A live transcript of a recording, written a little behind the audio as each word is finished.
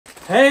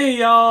Hey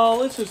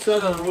y'all, it's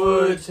Southern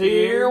Woods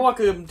here.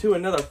 Welcome to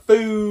another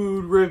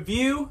food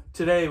review.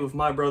 Today with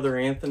my brother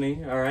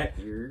Anthony, alright?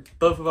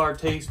 Both of our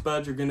taste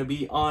buds are going to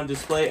be on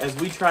display as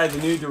we try the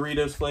new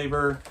Doritos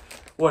flavor.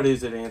 What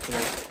is it,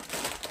 Anthony?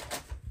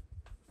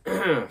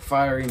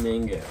 Fiery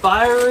mango.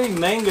 Fiery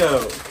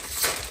mango.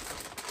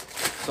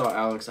 Saw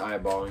Alex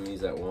eyeballing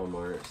these at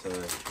Walmart, so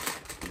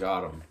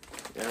got them.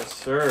 Yes,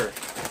 sir.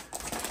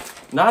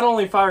 Not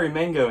only fiery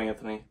mango,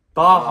 Anthony.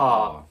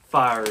 Baja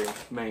fiery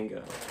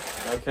mango.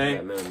 Okay.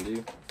 That Mountain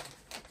Dew.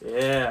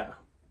 Yeah.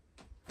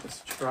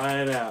 Let's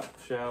try it out,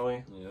 shall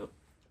we? Yep.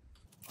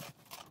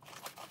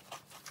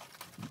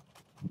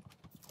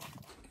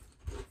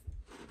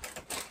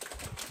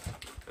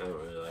 I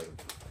don't really like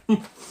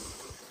them.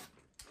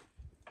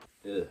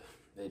 Ugh,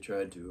 they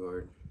tried too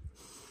hard.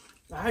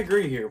 I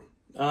agree here.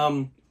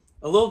 A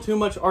little too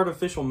much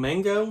artificial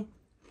mango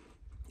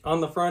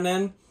on the front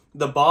end.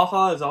 The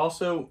Baja is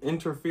also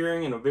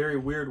interfering in a very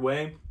weird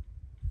way.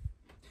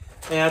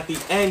 And at the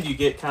end, you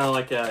get kind of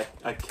like a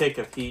kick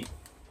of heat.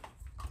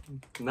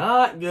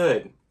 Not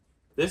good.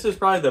 This is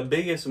probably the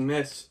biggest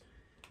miss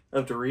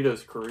of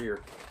Doritos' career.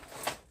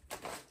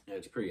 Yeah,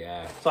 it's pretty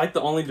ass. It's like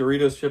the only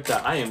Doritos chip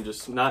that I am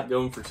just not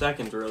going for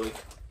seconds, really.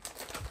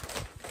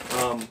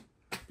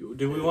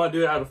 Do we want to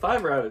do it out of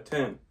 5 or out of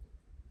 10?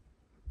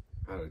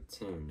 Out of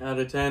 10. Out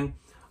of 10.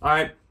 All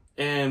right.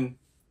 And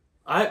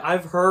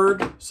I've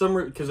heard some,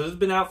 because it's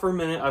been out for a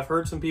minute, I've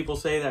heard some people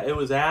say that it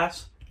was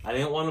ass. I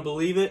didn't want to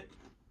believe it.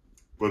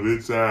 But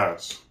it's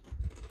ass.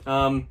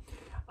 I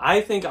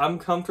think I'm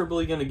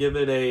comfortably going to give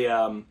it a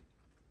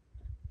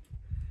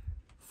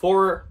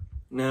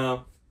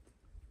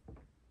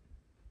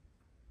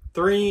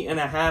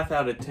 3.5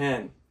 out of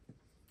 10.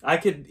 I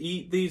could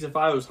eat these if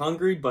I was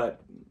hungry, but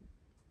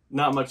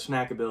not much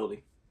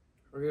snackability.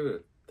 I'll give it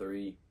a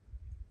 3.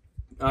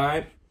 All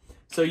right.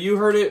 So you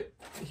heard it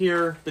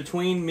here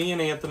between me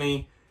and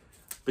Anthony,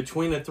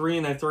 between a 3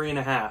 and a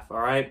 3.5. All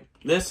right.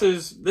 This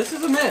is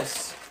a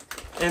miss.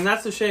 And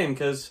that's a shame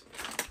because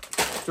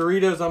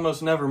Doritos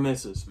almost never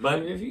misses.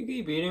 But if you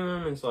keep eating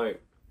them, it's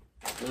like,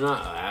 they're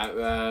not that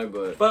bad,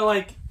 but... But,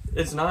 like,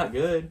 it's not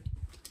good.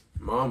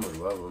 Mom would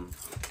love them.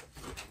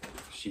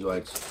 She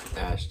likes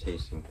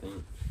ash-tasting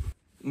things.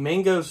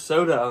 Mango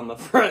soda on the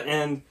front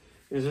end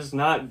is just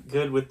not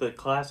good with the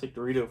classic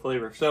Dorito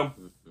flavor. So,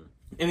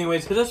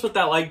 anyways, hit us with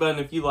that like button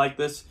if you like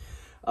this.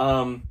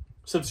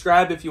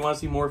 Subscribe if you want to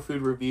see more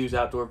food reviews,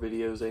 outdoor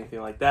videos,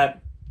 anything like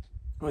that.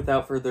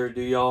 Without further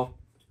ado, y'all.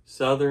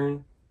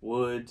 Southern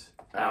Woods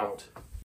out.